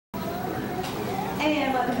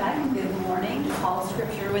Welcome back and good morning. Paul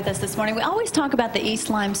Scripture with us this morning. We always talk about the East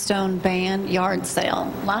Limestone Band yard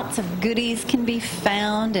sale. Lots of goodies can be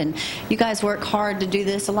found, and you guys work hard to do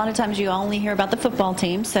this. A lot of times you only hear about the football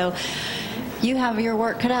team, so you have your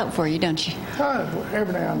work cut out for you, don't you?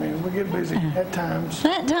 Every now and then. We get busy at times.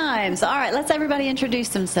 At times. All right, let's everybody introduce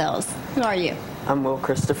themselves. Who are you? I'm Will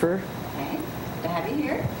Christopher. Okay. Good to have you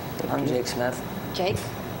here. I'm Jake Smith. Jake.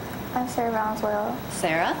 I'm Sarah Valenzuela.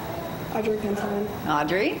 Sarah. Audrey Pinson.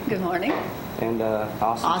 Audrey. Good morning. And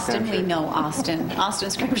Austin, we know Austin. Austin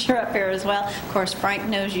Scripture up here as well. Of course, Frank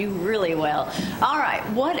knows you really well. All right,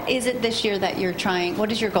 what is it this year that you're trying?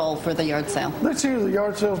 What is your goal for the yard sale? This year, the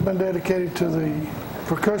yard sale's been dedicated to the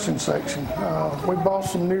percussion section. We bought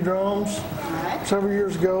some new drums several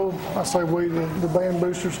years ago. I say we, the band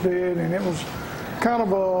boosters did, and it was kind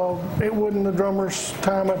of it wasn't the drummer's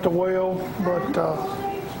time at the well, but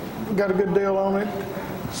got a good deal on it.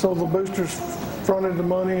 So the boosters fronted the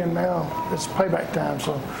money, and now it's payback time.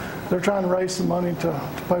 So they're trying to raise the money to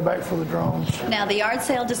pay back for the drums. Now, the yard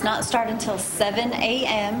sale does not start until 7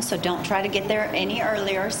 a.m., so don't try to get there any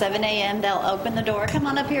earlier. 7 a.m., they'll open the door. Come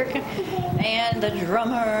on up here. And the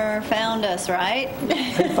drummer found us, right?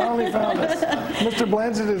 He finally found us. Mr.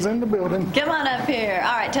 Blanchett is in the building. Come on up here.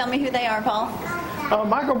 All right, tell me who they are, Paul.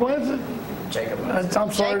 Michael Blanchett. Jacob.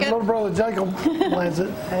 I'm sorry, Jacob. little brother Jacob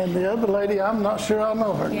Blanchett. And the other lady, I'm not sure I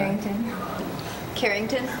know her name.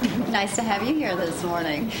 Carrington, nice to have you here this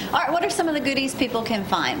morning. All right, what are some of the goodies people can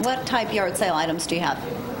find? What type yard sale items do you have?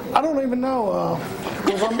 I don't even know,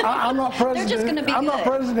 because I'm not president. They're just gonna be I'm not good.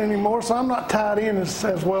 president anymore, so I'm not tied in as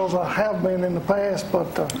well as I have been in the past.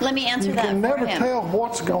 But Let me answer you that can for never him. tell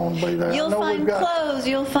what's going to be there. You'll find clothes,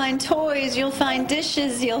 you'll find toys, you'll find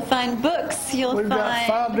dishes, you'll find books, We've got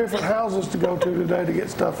 5 different houses to go to today to get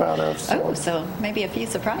stuff out of. Oh, so maybe a few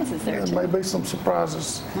surprises there too. There may be some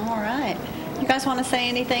surprises. All right. You guys want to say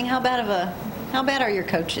anything? How bad are your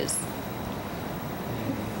coaches?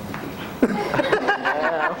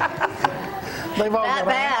 They've all That got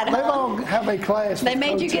bad, They've huh? all have a class. They with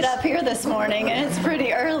made you get coaches. up here this morning, and it's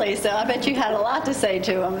pretty early, so I bet you had a lot to say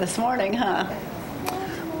to them this morning, huh?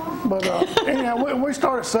 But anyhow, we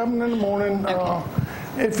start at 7 in the morning.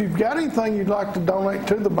 If you've got anything you'd like to donate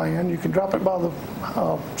to the band, you can drop it by the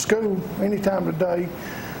school anytime today.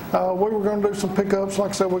 We were going to do some pickups.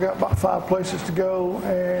 Like I said, we got about 5 places to go,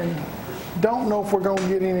 and don't know if we're going to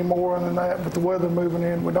get any more than that. With the weather moving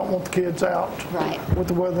in, we don't want the kids out with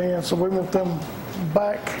the weather in, so we want them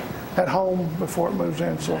back at home before it moves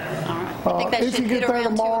in. So I think that if should you hit get there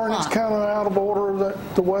around 2 tomorrow and it's o'clock. kind of out of order,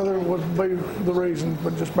 that the weather would be the reason.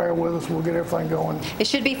 But just bear with us. We'll get everything going. It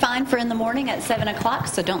should be fine for in the morning at 7 o'clock,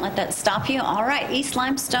 so don't let that stop you. All right, East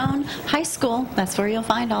Limestone High School. That's where you'll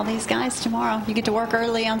find all these guys tomorrow. You get to work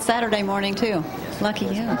early on Saturday morning, too. Lucky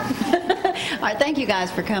you. All right, thank you guys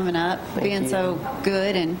for coming up, being so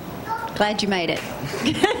good, and glad you made it.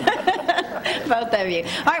 Both of you.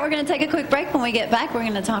 All right, we're going to take a quick break. When we get back, we're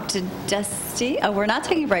going to talk to Dusty. Oh, we're not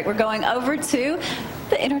taking a break. We're going over to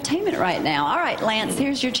the entertainment right now. All right, Lance,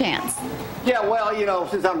 here's your chance. Yeah, well, you know,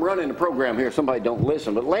 since I'm running the program here, somebody don't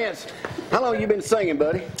listen. But Lance, how long you been singing,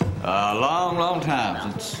 buddy? A long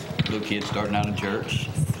time since little kids starting out in church.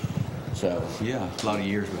 So, yeah, a lot of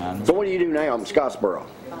years behind me. So what do you do now in Scottsboro?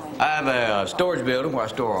 I have a storage building where I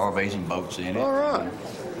store RVs and boats in it. All right.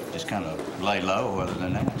 Just kind of lay low other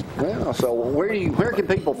than that. Well, so where can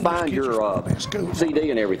people find your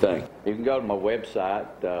CD and everything? You can go to my website,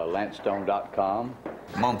 Limestone.com.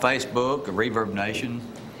 I'm on Facebook, Reverb Nation,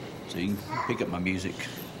 so you can pick up my music,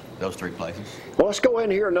 those 3 places. Well, let's go ahead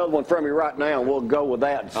and hear another one from you right now, and we'll go with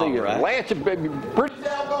that and see. All right. Lance is pretty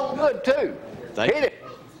doggone good, too. Thank Hit it.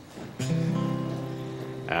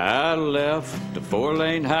 I left the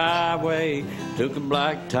 4-lane highway, took a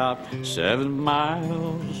blacktop 7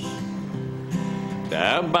 miles.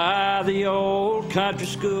 Down by the old country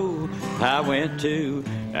school I went to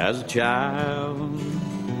as a child.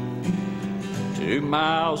 2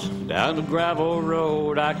 miles down the gravel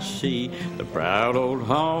road I could see the proud old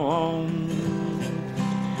home.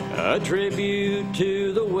 A tribute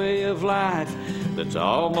to the way of life that's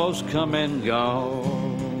almost come and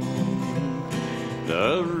gone.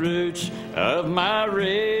 The roots of my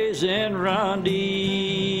raising run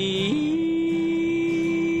deep.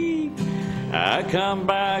 I come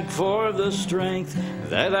back for the strength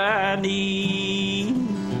that I need.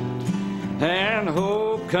 And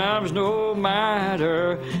hope comes no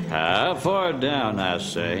matter how far down I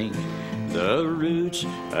sink. The roots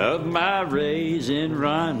of my raising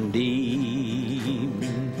run deep.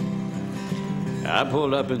 I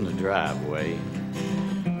pulled up in the driveway.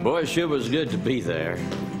 Boy, it sure was good to be there.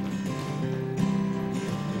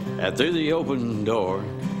 And through the open door,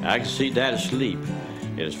 I could see Dad asleep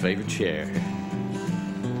in his favorite chair.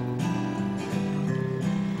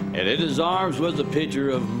 And in his arms was a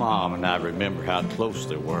picture of Mom, and I remember how close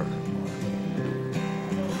they were.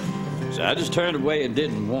 So I just turned away and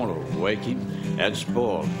didn't want to wake him and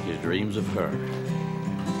spoil his dreams of her.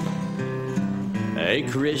 A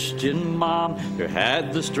Christian mom who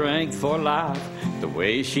had the strength for life the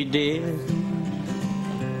way she did.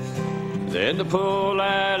 Then to pull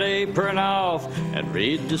that apron off and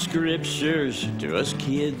read the scriptures to us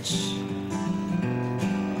kids.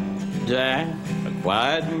 Dad, a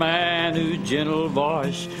quiet man whose gentle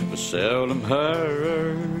voice was seldom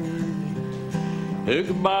heard, who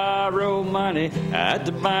could borrow money at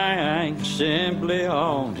the bank simply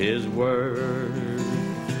on his word.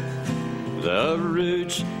 The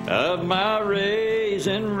roots of my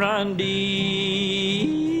raising run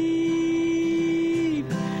deep.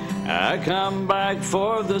 I come back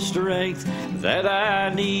for the strength that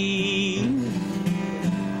I need.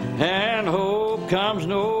 And hope comes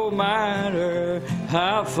no matter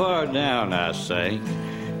how far down I sink.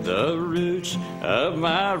 The roots of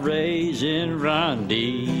my raising run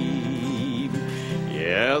deep.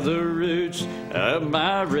 Yeah, the roots of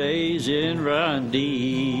my raising run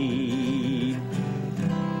deep.